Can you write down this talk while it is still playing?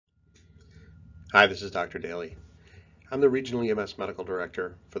Hi, this is Dr. Daly. I'm the Regional EMS Medical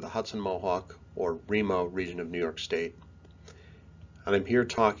Director for the Hudson Mohawk, or REMO, region of New York State. And I'm here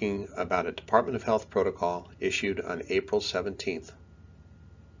talking about a Department of Health protocol issued on April 17th.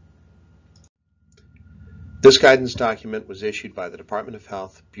 This guidance document was issued by the Department of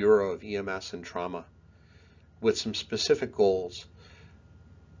Health Bureau of EMS and Trauma with some specific goals,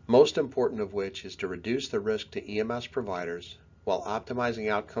 most important of which is to reduce the risk to EMS providers while optimizing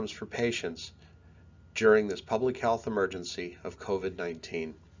outcomes for patients during this public health emergency of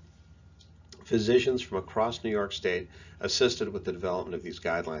COVID-19. Physicians from across New York State assisted with the development of these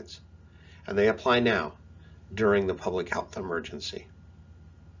guidelines, and they apply now during the public health emergency.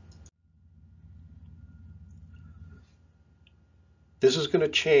 This is going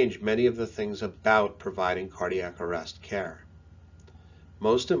to change many of the things about providing cardiac arrest care.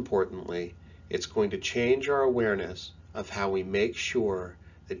 Most importantly, it's going to change our awareness of how we make sure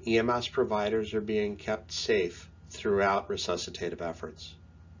that EMS providers are being kept safe throughout resuscitative efforts.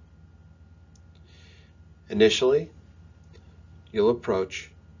 Initially, you'll approach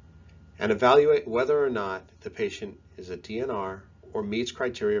and evaluate whether or not the patient is a DNR or meets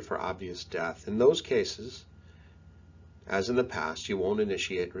criteria for obvious death. In those cases, as in the past, you won't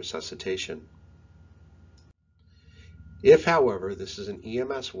initiate resuscitation. If, however, this is an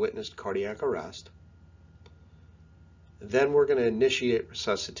EMS witnessed cardiac arrest, then we're going to initiate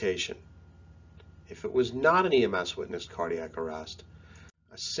resuscitation. If it was not an EMS witnessed cardiac arrest,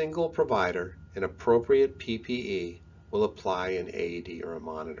 a single provider in appropriate PPE will apply an AED or a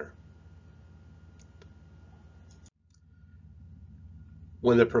monitor.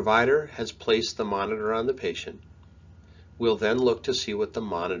 When the provider has placed the monitor on the patient, we'll then look to see what the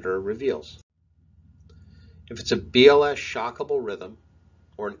monitor reveals. If it's a BLS shockable rhythm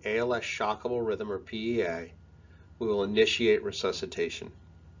or an ALS shockable rhythm or PEA, we will initiate resuscitation.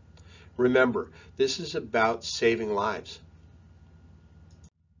 Remember, this is about saving lives.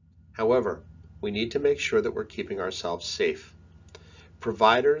 However, we need to make sure that we're keeping ourselves safe.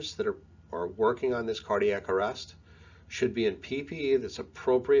 Providers that are working on this cardiac arrest should be in PPE that's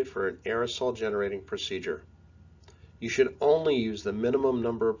appropriate for an aerosol generating procedure. You should only use the minimum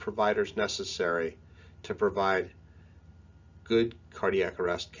number of providers necessary to provide good cardiac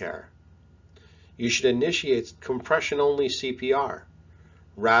arrest care. You should initiate compression-only CPR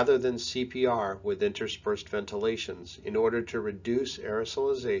rather than CPR with interspersed ventilations in order to reduce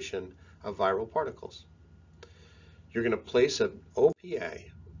aerosolization of viral particles. You're going to place an OPA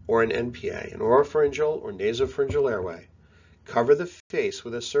or an NPA, an oropharyngeal or nasopharyngeal airway, cover the face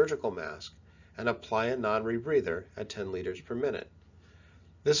with a surgical mask, and apply a non-rebreather at 10 liters per minute.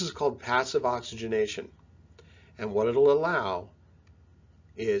 This is called passive oxygenation, and what it'll allow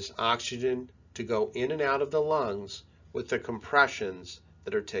is oxygen to go in and out of the lungs with the compressions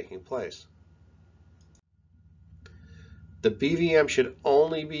that are taking place. The BVM should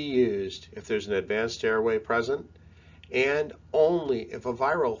only be used if there's an advanced airway present and only if a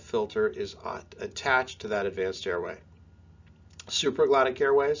viral filter is attached to that advanced airway. Supraglottic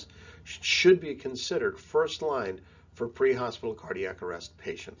airways should be considered first line for pre-hospital cardiac arrest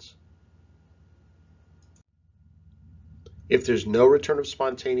patients. If there's no return of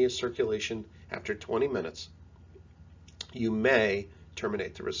spontaneous circulation after 20 minutes, you may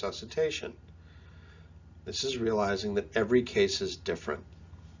terminate the resuscitation. This is realizing that every case is different.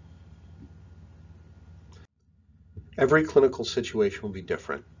 Every clinical situation will be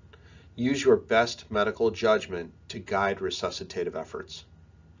different. Use your best medical judgment to guide resuscitative efforts.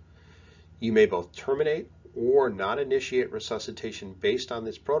 You may both terminate or not initiate resuscitation based on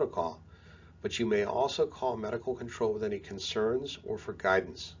this protocol, but you may also call medical control with any concerns or for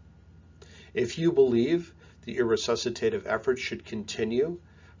guidance. If you believe that your resuscitative efforts should continue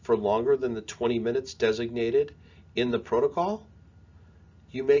for longer than the 20 minutes designated in the protocol,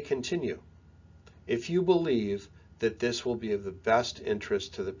 you may continue. If you believe that this will be of the best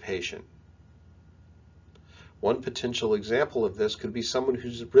interest to the patient. One potential example of this could be someone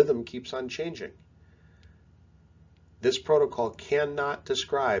whose rhythm keeps on changing. This protocol cannot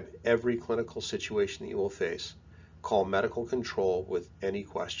describe every clinical situation that you will face. Call medical control with any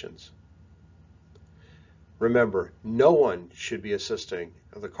questions. Remember, no one should be assisting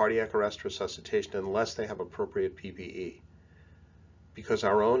of the cardiac arrest resuscitation unless they have appropriate PPE, because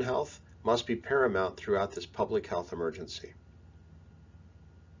our own health must be paramount throughout this public health emergency.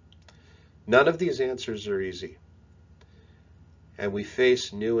 None of these answers are easy, and we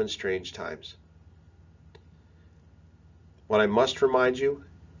face new and strange times. What I must remind you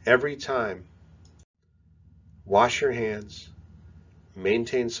every time, wash your hands,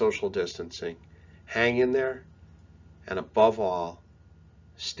 maintain social distancing, hang in there, and above all,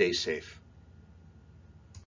 stay safe.